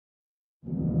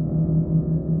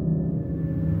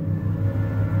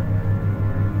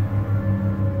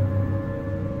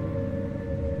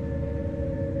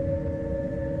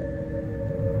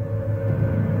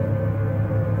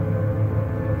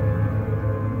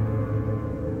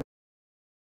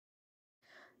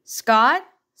Scott?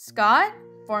 Scott?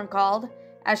 Thorne called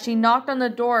as she knocked on the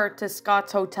door to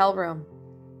Scott's hotel room.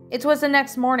 It was the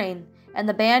next morning, and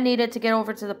the band needed to get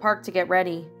over to the park to get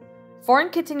ready. Thorne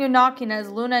continued knocking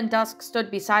as Luna and Dusk stood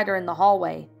beside her in the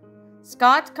hallway.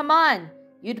 "Scott, come on!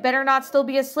 You'd better not still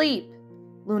be asleep,"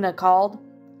 Luna called.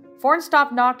 Thorne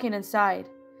stopped knocking and sighed.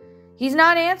 "He's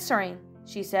not answering,"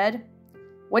 she said.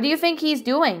 "What do you think he's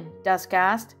doing?" Dusk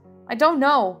asked. "I don't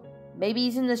know. Maybe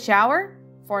he's in the shower?"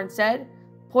 Thorne said,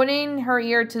 putting her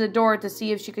ear to the door to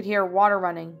see if she could hear water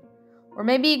running. "Or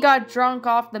maybe he got drunk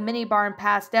off the minibar and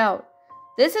passed out.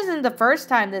 This isn't the first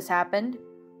time this happened,"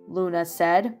 Luna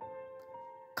said.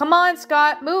 "Come on,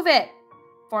 Scott, move it,"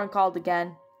 Thorne called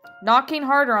again, knocking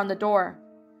harder on the door.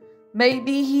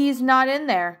 "Maybe he's not in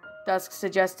there," Dusk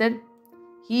suggested.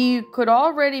 "He could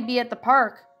already be at the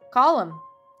park. Call him."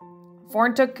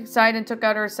 Thorne took aside and took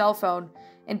out her cell phone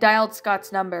and dialed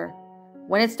Scott's number.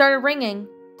 When it started ringing,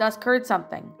 Dusk heard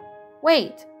something.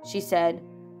 "Wait," she said,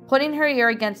 putting her ear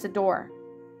against the door.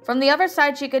 From the other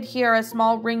side, she could hear a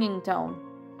small ringing tone.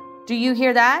 "Do you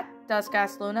hear that?" Dusk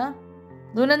asked Luna.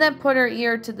 Luna then put her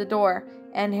ear to the door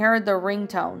and heard the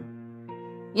ringtone.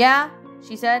 "Yeah,"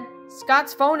 she said.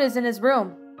 "Scott's phone is in his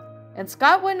room." "And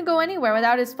Scott wouldn't go anywhere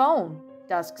without his phone,"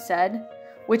 Dusk said.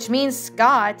 "Which means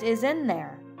Scott is in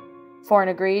there," Thorne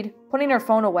agreed, putting her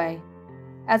phone away.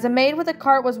 As a maid with a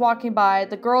cart was walking by,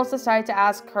 the girls decided to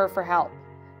ask her for help.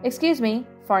 "Excuse me,"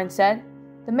 Thorne said.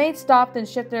 The maid stopped and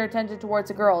shifted her attention towards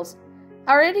the girls.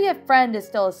 "Our idiot friend is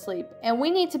still asleep, and we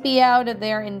need to be out of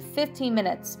there in 15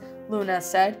 minutes, Luna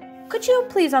said. "Could you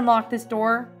please unlock this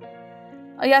door?"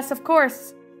 "Oh, yes, of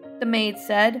course," the maid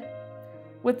said.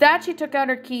 With that, she took out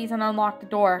her keys and unlocked the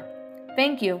door.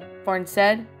 "Thank you," Thorne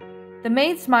said. The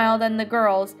maid smiled at the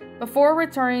girls before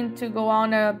returning to go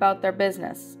on about their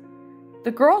business. The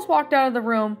girls walked out of the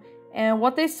room, and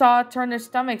what they saw turned their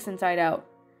stomachs inside out.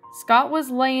 Scott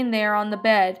was laying there on the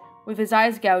bed with his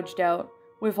eyes gouged out,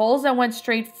 with holes that went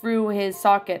straight through his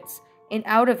sockets and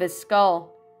out of his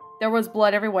skull. There was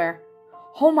blood everywhere.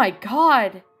 "Oh my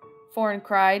God!" Thorne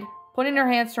cried, putting her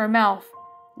hands to her mouth.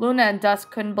 Luna and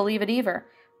Dusk couldn't believe it either.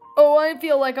 "Oh, I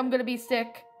feel like I'm gonna be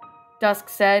sick," Dusk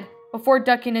said, before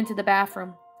ducking into the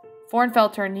bathroom. Thorne fell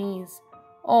to her knees.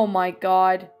 "Oh my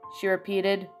God," she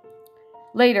repeated.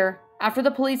 Later, after the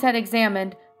police had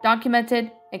examined,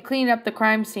 documented, and cleaned up the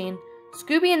crime scene,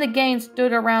 Scooby and the gang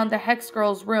stood around the Hex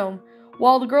girls' room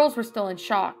while the girls were still in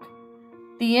shock.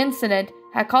 The incident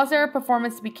had caused their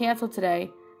performance to be canceled today,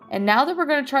 and now they were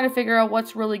going to try to figure out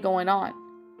what's really going on.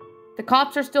 "The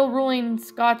cops are still ruling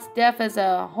Scott's death as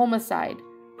a homicide,"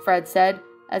 Fred said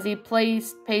as he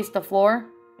paced the floor.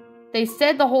 "They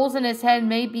said the holes in his head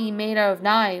may be made out of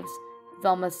knives,"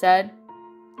 Velma said.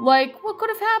 "Like, what could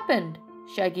have happened?"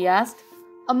 Shaggy asked.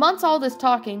 Amongst all this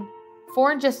talking,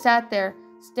 Thorne just sat there,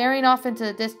 staring off into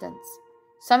the distance.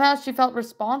 Somehow she felt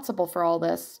responsible for all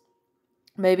this.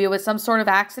 "Maybe it was some sort of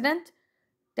accident?"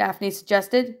 Daphne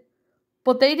suggested.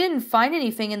 "But they didn't find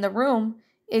anything in the room.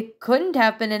 It couldn't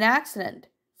have been an accident,"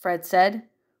 Fred said.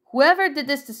 "Whoever did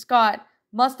this to Scott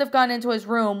must have gone into his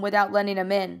room without letting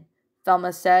him in,"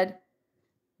 Velma said.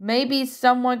 "Maybe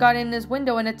someone got in his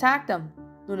window and attacked him,"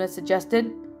 Luna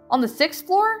suggested. "On the 6th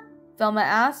floor?" Velma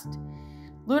asked.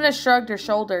 Luna shrugged her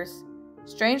shoulders.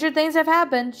 "Stranger things have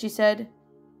happened," she said.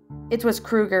 "It was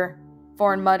Kruger,"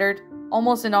 Thorne muttered,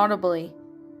 almost inaudibly.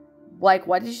 "Like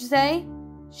what did you say?"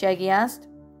 Shaggy asked.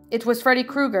 "It was Freddy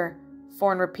Krueger,"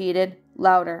 Thorne repeated,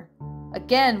 louder.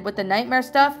 "Again, with the nightmare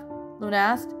stuff?" Luna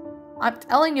asked. "I'm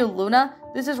telling you, Luna,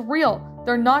 this is real.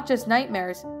 They're not just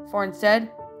nightmares," Thorne said.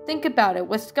 "Think about it.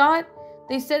 With Scott,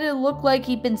 they said it looked like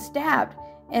he'd been stabbed,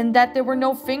 and that there were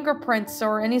no fingerprints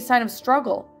or any sign of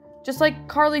struggle, just like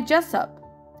Carly Jessup."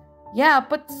 "Yeah,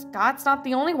 but Scott's not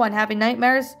the only one having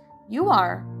nightmares. You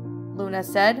are," Luna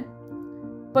said.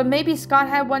 "But maybe Scott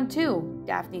had one too,"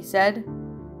 Daphne said.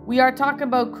 "We are talking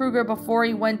about Kruger before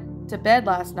he went to bed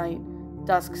last night,"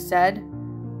 Dusk said.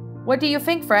 "What do you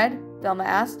think, Fred?" Velma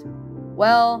asked.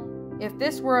 "Well, if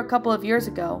this were a couple of years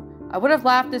ago, I would have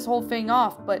laughed this whole thing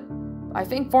off, but I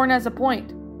think Thorne has a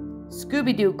point."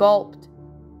 Scooby-Doo gulped.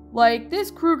 "Like,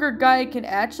 this Kruger guy can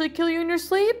actually kill you in your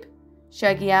sleep?"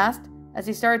 Shaggy asked, as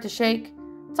he started to shake.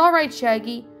 "It's all right,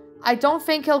 Shaggy. I don't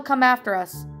think he'll come after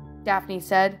us," Daphne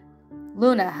said.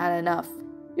 Luna had enough.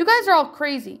 "You guys are all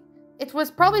crazy. It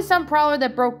was probably some prowler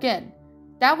that broke in.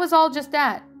 That was all just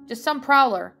that. Just some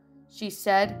prowler," she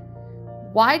said.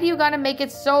 "Why do you gotta make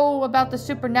it so about the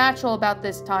supernatural about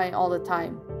this time all the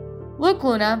time?" "Look,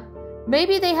 Luna,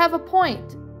 maybe they have a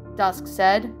point," Dusk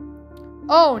said.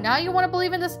 "Oh, now you want to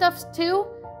believe in this stuff too?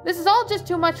 This is all just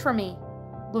too much for me,"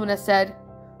 Luna said.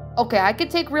 "Okay, I could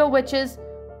take real witches,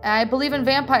 I believe in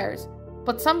vampires,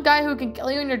 but some guy who can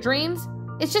kill you in your dreams?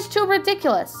 It's just too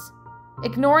ridiculous.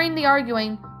 Ignoring the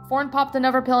arguing, Thorn popped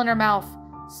another pill in her mouth.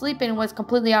 Sleeping was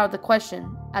completely out of the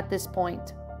question at this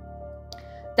point.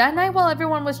 That night, while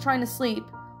everyone was trying to sleep,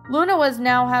 Luna was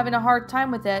now having a hard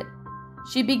time with it.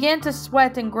 She began to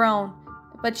sweat and groan,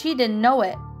 but she didn't know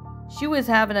it. She was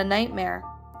having a nightmare.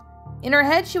 In her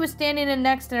head, she was standing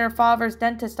next in her father's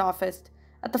dentist office.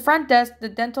 At the front desk, the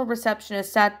dental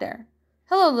receptionist sat there.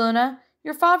 "Hello, Luna.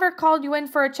 Your father called you in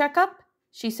for a checkup?"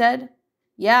 she said.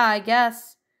 "Yeah, I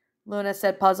guess," Luna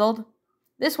said, puzzled.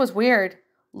 This was weird.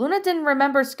 Luna didn't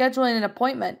remember scheduling an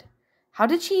appointment. How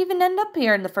did she even end up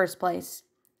here in the first place?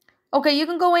 "Okay, you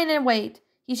can go in and wait.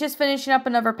 He's just finishing up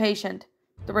another patient,"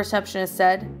 the receptionist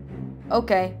said.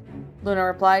 "Okay," Luna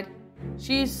replied.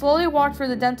 She slowly walked through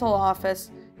the dental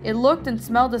office. It looked and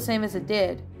smelled the same as it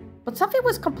did, but something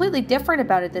was completely different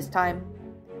about it this time.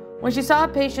 When she saw a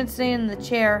patient sitting in the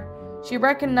chair, she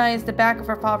recognized the back of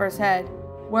her father's head,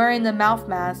 wearing the mouth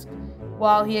mask,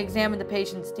 while he examined the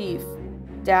patient's teeth.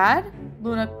 "Dad?"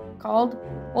 Luna called.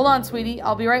 "Hold on, sweetie.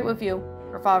 I'll be right with you,"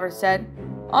 her father said.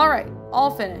 "All right, all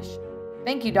finished."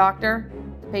 "Thank you, doctor,"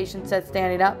 the patient said,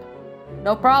 standing up.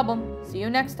 "No problem. See you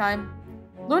next time,"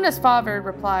 Luna's father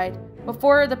replied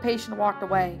before the patient walked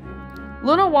away.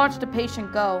 Luna watched the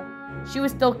patient go. She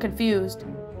was still confused.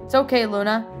 "It's okay,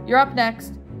 Luna. You're up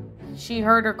next," she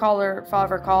heard her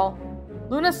father call.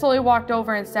 Luna slowly walked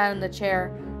over and sat in the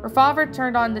chair. Her father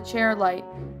turned on the chair light.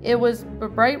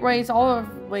 The bright rays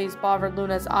always bothered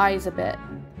Luna's eyes a bit.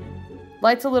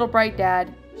 "Light's a little bright,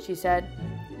 Dad," she said.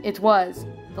 It was.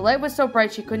 The light was so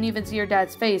bright she couldn't even see her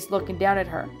dad's face looking down at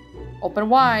her. "Open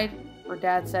wide," her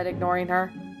dad said, ignoring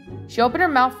her. She opened her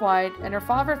mouth wide, and her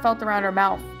father felt around her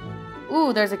mouth.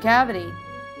 "Ooh, there's a cavity,"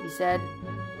 he said.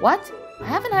 "What? I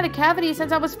haven't had a cavity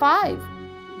since I was 5,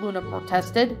 Luna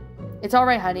protested. "It's all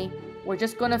right, honey. We're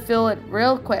just going to fill it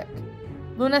real quick."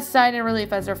 Luna sighed in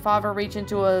relief as her father reached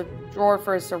into a drawer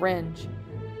for a syringe.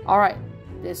 "All right,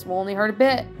 this will only hurt a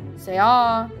bit. Say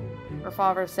ah," her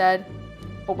father said.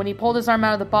 But when he pulled his arm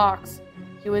out of the box,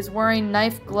 he was wearing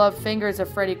knife-gloved fingers of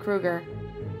Freddy Krueger.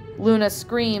 Luna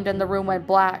screamed and the room went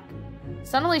black.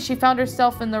 Suddenly, she found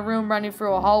herself in the room running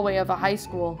through a hallway of a high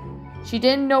school. She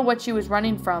didn't know what she was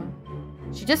running from.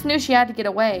 She just knew she had to get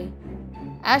away.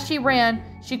 As she ran,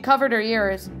 she covered her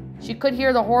ears. She could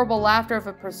hear the horrible laughter of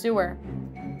a pursuer.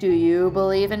 "Do you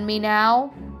believe in me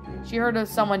now?" she heard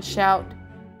someone shout.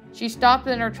 She stopped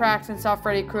in her tracks and saw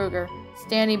Freddy Krueger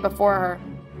standing before her.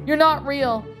 "You're not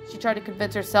real," she tried to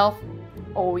convince herself.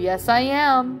 "Oh, yes, I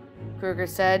am," Krueger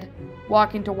said,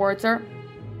 walking towards her.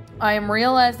 "I am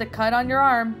real as the cut on your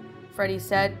arm," Freddy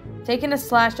said, taking a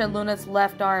slash at Luna's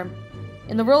left arm.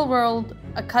 In the real world,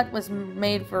 a cut was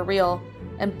made for real,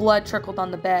 and blood trickled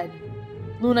on the bed.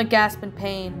 Luna gasped in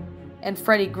pain, and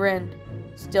Freddy grinned.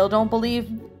 "Still don't believe?"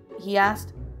 he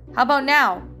asked. "How about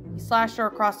now?" He slashed her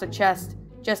across the chest,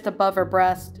 just above her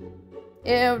breast.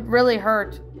 It really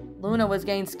hurt. Luna was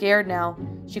getting scared now.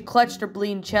 She clutched her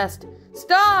bleeding chest.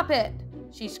 "Stop it!"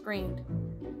 she screamed.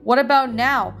 "What about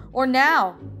now? Or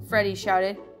now?" Freddy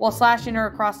shouted, while slashing her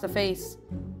across the face.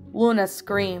 Luna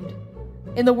screamed.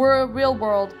 In the real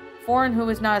world, Thorn, who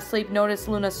was not asleep, noticed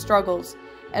Luna's struggles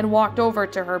and walked over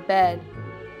to her bed.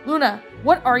 "Luna,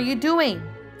 what are you doing?"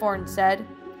 Thorn said.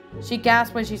 She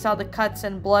gasped when she saw the cuts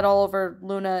and blood all over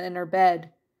Luna in her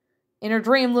bed. In her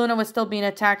dream, Luna was still being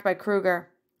attacked by Krueger.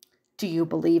 "Do you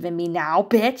believe in me now,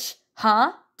 bitch?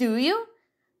 Huh? Do you?"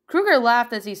 Krueger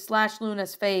laughed as he slashed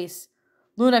Luna's face.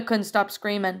 Luna couldn't stop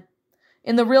screaming.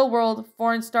 In the real world,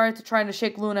 Thorn started to try to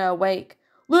shake Luna awake.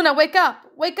 "Luna, wake up!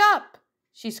 Wake up!"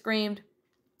 she screamed.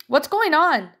 "What's going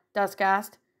on?" Dusk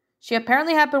asked. She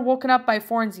apparently had been woken up by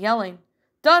Thorn's yelling.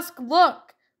 "Dusk,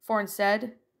 look!" Thorn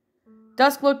said.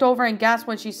 Dusk looked over and gasped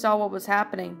when she saw what was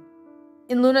happening.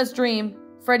 In Luna's dream,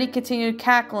 Freddy continued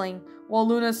cackling while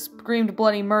Luna screamed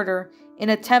bloody murder in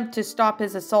an attempt to stop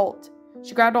his assault.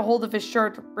 She grabbed a hold of his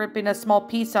shirt, ripping a small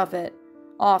piece of it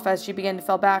off as she began to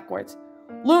fall backwards.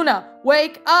 "Luna,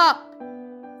 wake up!"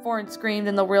 Thorn screamed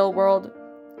in the real world.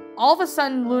 All of a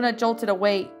sudden, Luna jolted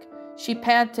awake. She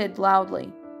panted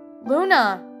loudly.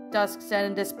 "Luna!" Dusk said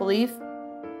in disbelief.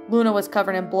 Luna was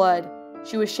covered in blood.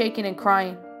 She was shaking and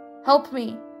crying. "Help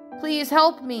me! Please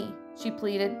help me!" she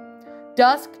pleaded.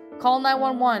 "Dusk, call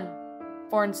 911,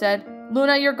 Thorn said.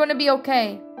 "Luna, you're going to be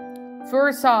okay." Through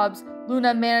her sobs,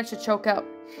 Luna managed to choke out.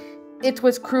 It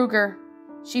was Krueger.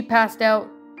 She passed out.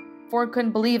 Thorn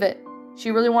couldn't believe it.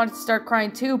 She really wanted to start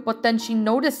crying too, but then she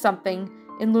noticed something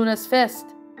in Luna's fist.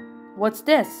 "What's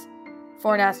this?"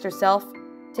 Thorn asked herself,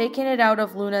 taking it out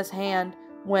of Luna's hand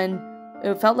when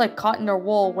it felt like cotton or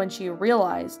wool when she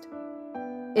realized.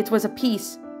 It was a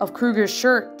piece of Kruger's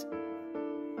shirt.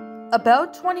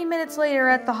 About 20 minutes later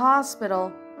at the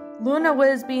hospital, Luna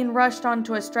was being rushed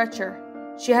onto a stretcher.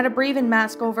 She had a breathing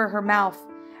mask over her mouth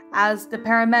as the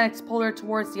paramedics pulled her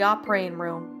towards the operating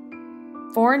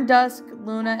room. Foreign Dusk,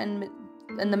 Luna,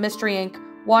 and the Mystery Inc.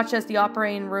 watched as the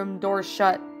operating room doors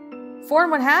shut. "Foreign,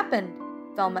 what happened?"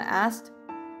 Velma asked.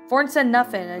 Foreign said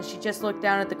nothing, and she just looked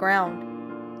down at the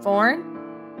ground. "Foreign?"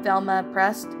 Velma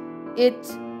pressed.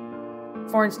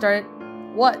 Foreign started.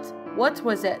 What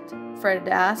was it?" Fred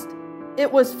asked.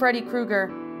 "It was Freddy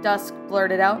Krueger," Dusk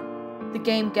blurted out. The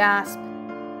game gasped.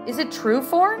 "Is it true,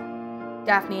 Foreign?"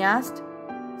 Daphne asked.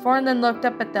 Foreign then looked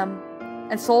up at them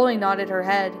and slowly nodded her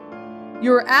head.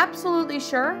 "You're absolutely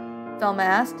sure?" Velma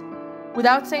asked.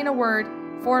 Without saying a word,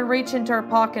 Foreign reached into her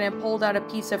pocket and pulled out a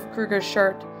piece of Krueger's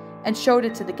shirt and showed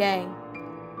it to the gang.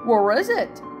 "Where was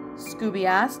it?" Scooby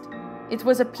asked. "It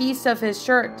was a piece of his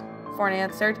shirt," Foreign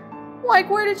answered. "Like,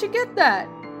 where did you get that?"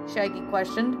 Shaggy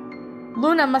questioned.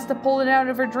 "Luna must have pulled it out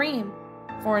of her dream,"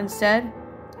 Foreign said.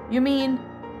 "You mean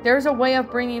there's a way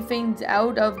of bringing things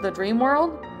out of the dream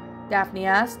world?" Daphne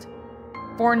asked.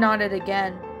 Foreign nodded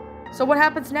again. "So what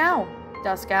happens now?"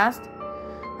 Dusk asked.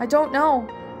 "I don't know.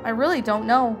 I really don't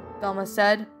know," Velma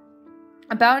said.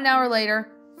 About an hour later,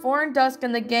 Foreign, Dusk,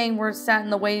 and the gang were sat in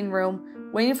the waiting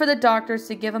room, waiting for the doctors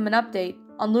to give them an update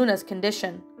on Luna's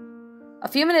condition. A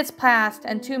few minutes passed,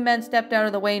 and two men stepped out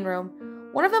of the waiting room.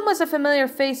 One of them was a familiar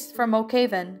face from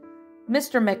Oakhaven,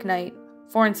 Mr. McKnight,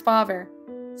 Foreign's father.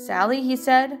 "Sally," he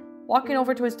said, walking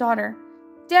over to his daughter.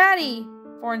 "Daddy,"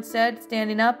 Foreign said,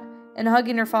 standing up and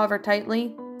hugging her father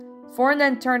tightly. Foreign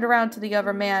then turned around to the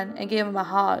other man and gave him a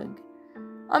hug.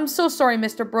 "I'm so sorry,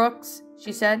 Mr. Brooks,"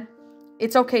 she said.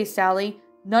 "It's okay, Sally.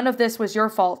 None of this was your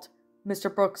fault,"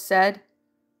 Mr. Brooks said.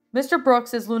 Mr.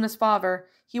 Brooks is Luna's father.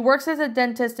 He works as a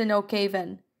dentist in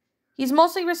Oakhaven. He's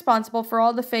mostly responsible for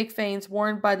all the fake fangs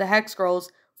worn by the Hex Girls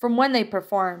from when they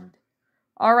performed.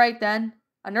 "All right, then."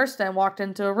 A nurse then walked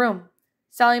into the room.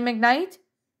 "Sally McKnight?"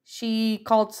 she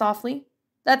called softly.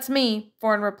 "That's me,"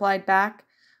 Foreign replied back.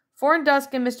 Foreign,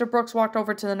 Dusk, and Mr. Brooks walked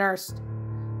over to the nurse.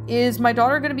 "Is my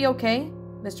daughter going to be okay?"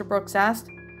 Mr. Brooks asked.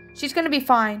 "She's going to be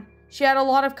fine. She had a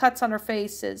lot of cuts on her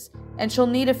faces, and she'll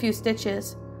need a few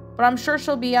stitches. But I'm sure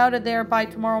she'll be out of there by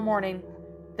tomorrow morning,"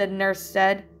 the nurse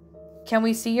said. "Can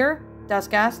we see her?"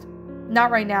 Dusk asked. "Not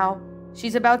right now.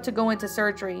 She's about to go into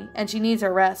surgery, and she needs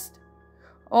her rest."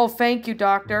 "Oh, thank you,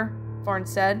 doctor," Foreign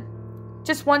said.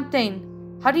 "Just one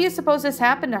thing. How do you suppose this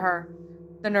happened to her?"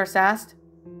 the nurse asked.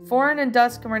 Foreign and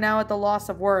Dusk were now at the loss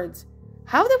of words.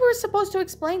 How they were supposed to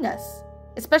explain this,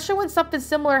 especially when something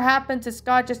similar happened to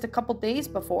Scott just a couple days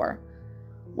before.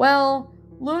 "Well,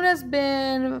 Luna's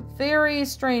been a very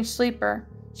strange sleeper.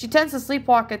 She tends to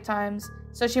sleepwalk at times,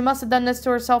 so she must have done this to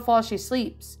herself while she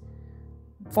sleeps,"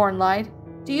 Foreign lied.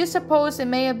 "Do you suppose it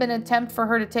may have been an attempt for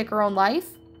her to take her own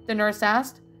life?" the nurse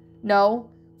asked. "No,"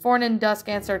 Foreign and Dusk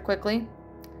answered quickly.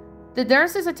 The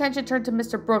nurse's attention turned to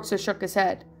Mr. Brooks, who shook his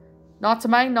head. "Not to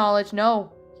my knowledge,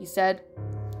 no," he said.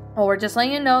 "Well, we're just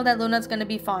letting you know that Luna's going to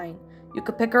be fine. You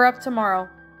could pick her up tomorrow,"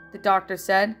 the doctor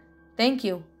said. "Thank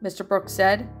you," Mr. Brooks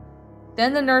said.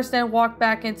 Then the nurse then walked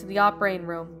back into the operating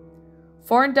room.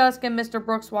 Foreign, Dusk, and Mr.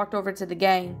 Brooks walked over to the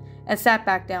gang and sat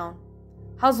back down.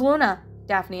 "How's Luna?"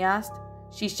 Daphne asked.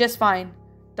 "She's just fine.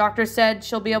 Doctor said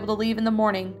she'll be able to leave in the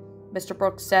morning," Mr.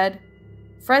 Brooks said.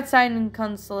 Fred sighed in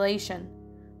consolation.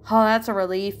 "Oh, that's a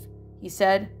relief," he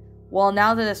said. "Well,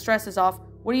 now that the stress is off,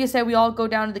 what do you say we all go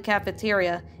down to the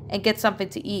cafeteria and get something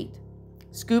to eat?"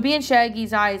 Scooby and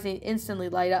Shaggy's eyes instantly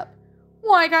light up.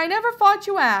 "Like, I never thought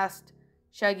you asked,"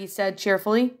 Shaggy said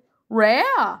cheerfully.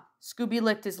 "Rare!" Scooby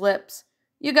licked his lips.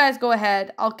 "You guys go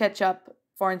ahead. I'll catch up,"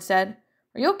 Foreign said.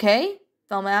 "Are you okay?"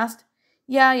 Velma asked.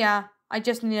 Yeah, I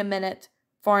just need a minute,"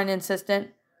 Foreign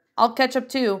insisted. "I'll catch up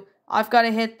too. I've got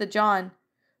to hit the John,"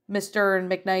 Mr.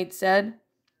 McKnight said.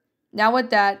 Now with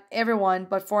that, everyone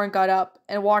but Foreign got up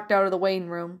and walked out of the waiting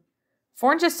room.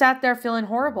 Foreign just sat there feeling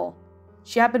horrible.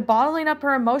 She had been bottling up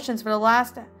her emotions for the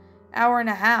last hour and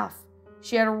a half.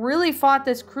 She had really thought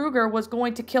this Krueger was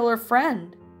going to kill her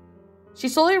friend. She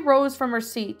slowly rose from her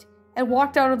seat and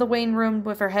walked out of the waiting room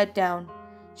with her head down.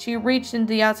 She reached into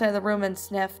the outside of the room and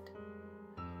sniffed.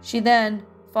 She then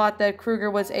thought that Krueger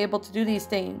was able to do these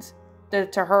things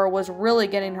that to her was really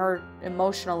getting her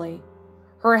emotionally.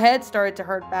 Her head started to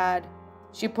hurt bad.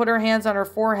 She put her hands on her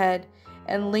forehead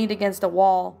and leaned against a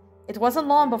wall. It wasn't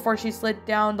long before she slid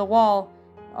down the wall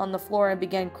on the floor and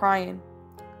began crying.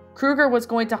 Krueger was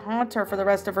going to haunt her for the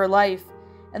rest of her life,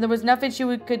 and there was nothing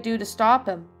she could do to stop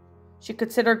him. She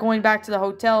considered going back to the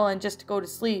hotel and just to go to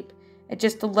sleep, and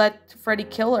just to let Freddy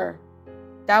kill her.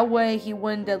 That way he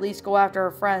wouldn't at least go after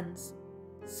her friends.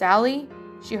 Sally?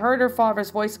 She heard her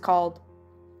father's voice called.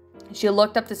 She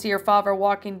looked up to see her father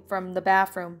walking from the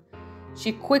bathroom.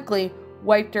 She quickly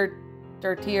wiped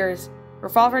her tears. Her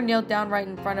father kneeled down right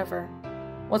in front of her.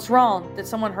 What's wrong? Did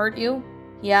someone hurt you?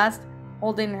 He asked,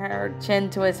 holding her chin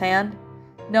to his hand.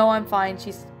 No, I'm fine,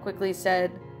 she quickly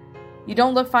said. You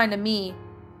don't look fine to me,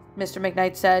 Mr.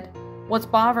 McKnight said. What's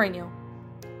bothering you?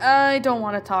 I don't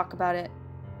want to talk about it.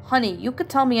 Honey, you could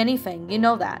tell me anything, you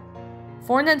know that.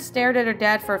 Thorne then stared at her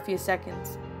dad for a few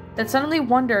seconds, then suddenly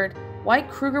wondered why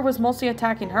Kruger was mostly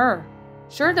attacking her.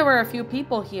 Sure, there were a few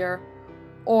people here,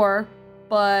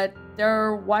 but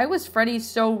why was Freddy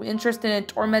so interested in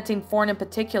tormenting Thorne in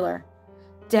particular?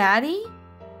 Daddy?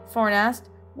 Thorne asked.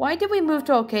 Why did we move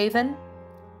to Oakhaven?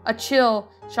 A chill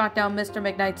shot down Mr.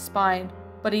 McKnight's spine,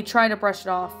 but he tried to brush it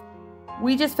off.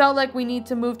 We just felt like we need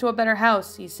to move to a better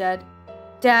house, he said.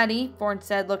 Daddy, Thorne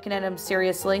said, looking at him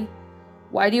seriously.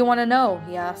 Why do you want to know?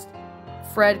 He asked.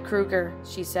 Fred Krueger,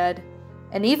 she said.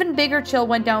 An even bigger chill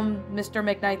went down Mr.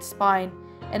 McKnight's spine,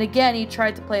 and again he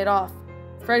tried to play it off.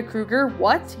 Fred Krueger?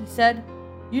 What? He said.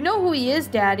 You know who he is,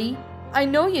 Daddy. I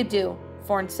know you do,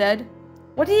 Thorne said.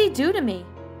 What did he do to me?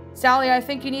 Sally, I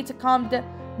think you need to calm down.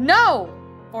 No!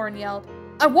 Thorne yelled.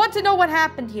 I want to know what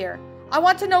happened here. I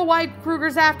want to know why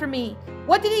Kruger's after me.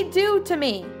 What did he do to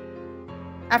me?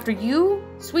 After you?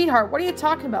 Sweetheart, what are you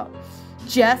talking about?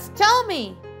 Just tell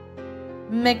me.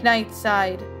 McKnight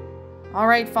sighed. All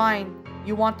right, fine.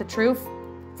 You want the truth?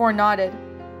 Thorne nodded.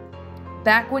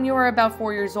 Back when you were about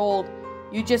 4 years old,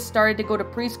 you just started to go to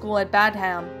preschool at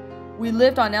Badham. We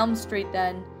lived on Elm Street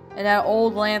then, in that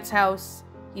old Lance house,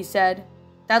 he said.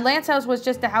 That Lance house was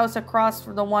just a house across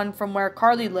from the one from where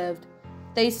Carly lived.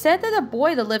 They said that a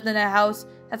boy that lived in that house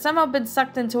had somehow been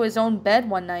sucked into his own bed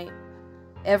one night.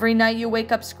 Every night you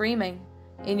wake up screaming,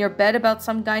 in your bed about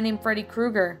some guy named Freddy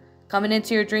Krueger, coming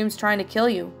into your dreams trying to kill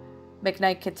you,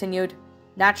 McKnight continued.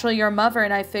 Naturally, your mother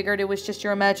and I figured it was just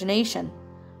your imagination.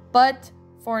 But,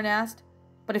 Thorne asked,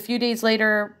 but a few days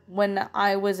later, when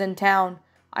I was in town,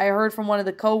 I heard from one of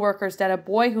the co-workers that a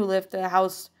boy who lived in the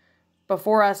house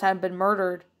before us had been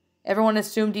murdered. Everyone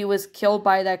assumed he was killed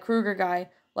by that Krueger guy,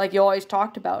 like you always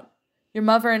talked about. Your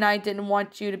mother and I didn't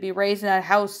want you to be raised in that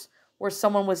house where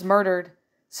someone was murdered,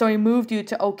 so we moved you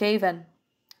to Oakhaven.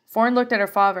 Thorne looked at her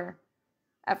father.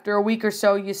 After a week or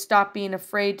so, you stopped being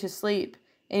afraid to sleep,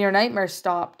 and your nightmares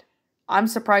stopped. I'm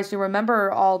surprised you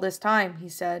remember all this time, he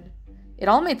said. It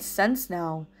all made sense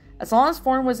now. As long as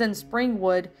Thorne was in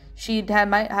Springwood,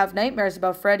 might have nightmares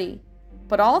about Freddy.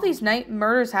 But all these night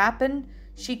murders happened.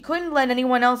 She couldn't let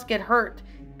anyone else get hurt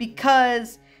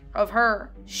because of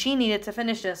her. She needed to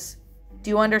finish this. Do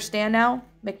you understand now?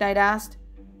 McKnight asked.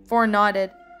 Thorne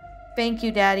nodded. Thank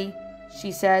you, Daddy,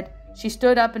 she said. She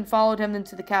stood up and followed him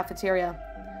into the cafeteria.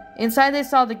 Inside they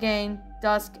saw the gang,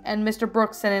 Dusk, and Mr.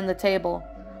 Brooks sitting at the table.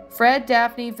 Fred,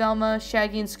 Daphne, Velma,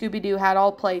 Shaggy, and Scooby-Doo had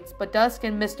all plates, but Dusk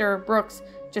and Mr. Brooks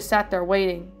just sat there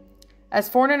waiting. As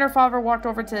Thorne and her father walked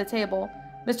over to the table,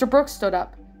 Mr. Brooks stood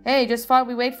up. Hey, just thought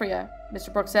we'd wait for you,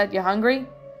 Mr. Brooks said. You hungry?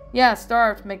 Yeah,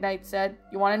 starved, McKnight said.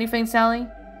 You want anything, Sally?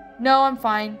 No, I'm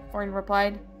fine, Thorne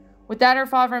replied. With that, her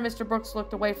father and Mr. Brooks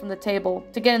looked away from the table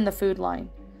to get in the food line.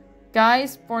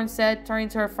 Guys, Thorne said, turning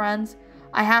to her friends,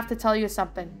 I have to tell you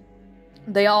something.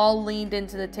 They all leaned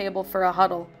into the table for a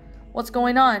huddle. What's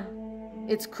going on?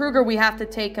 It's Krueger, we have to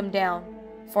take him down,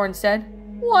 Thorne said.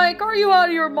 Like, are you out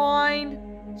of your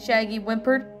mind? Shaggy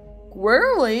whimpered.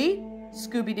 Really?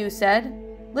 Scooby-Doo said.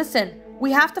 Listen,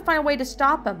 we have to find a way to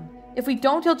stop him. If we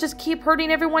don't, he'll just keep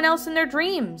hurting everyone else in their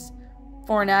dreams,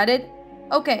 Thorne added.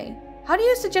 Okay, how do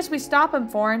you suggest we stop him,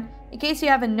 Thorne? In case you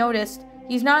haven't noticed,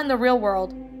 he's not in the real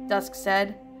world, Dusk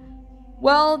said.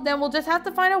 Well, then we'll just have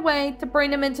to find a way to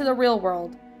bring him into the real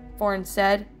world, Thorne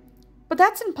said. But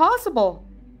that's impossible,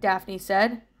 Daphne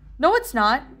said. No, it's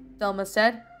not, Velma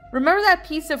said. Remember that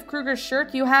piece of Krueger's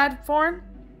shirt you had, Thorne?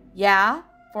 Yeah,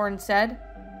 Thorne said,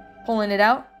 pulling it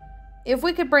out. If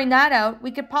we could bring that out,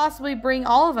 we could possibly bring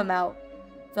all of them out,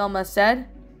 Velma said.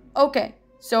 Okay,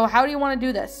 so how do you want to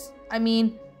do this? I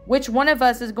mean, which one of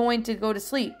us is going to go to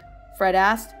sleep? Fred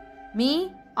asked.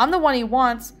 Me? I'm the one he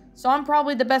wants, so I'm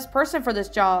probably the best person for this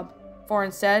job,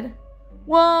 Thorne said.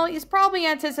 Well, he's probably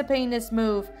anticipating this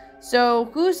move, so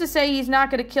who's to say he's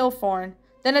not going to kill Thorne,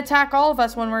 then attack all of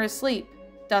us when we're asleep?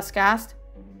 Dusk asked.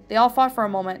 They all thought for a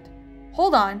moment.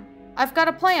 Hold on, I've got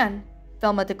a plan,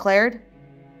 Velma declared.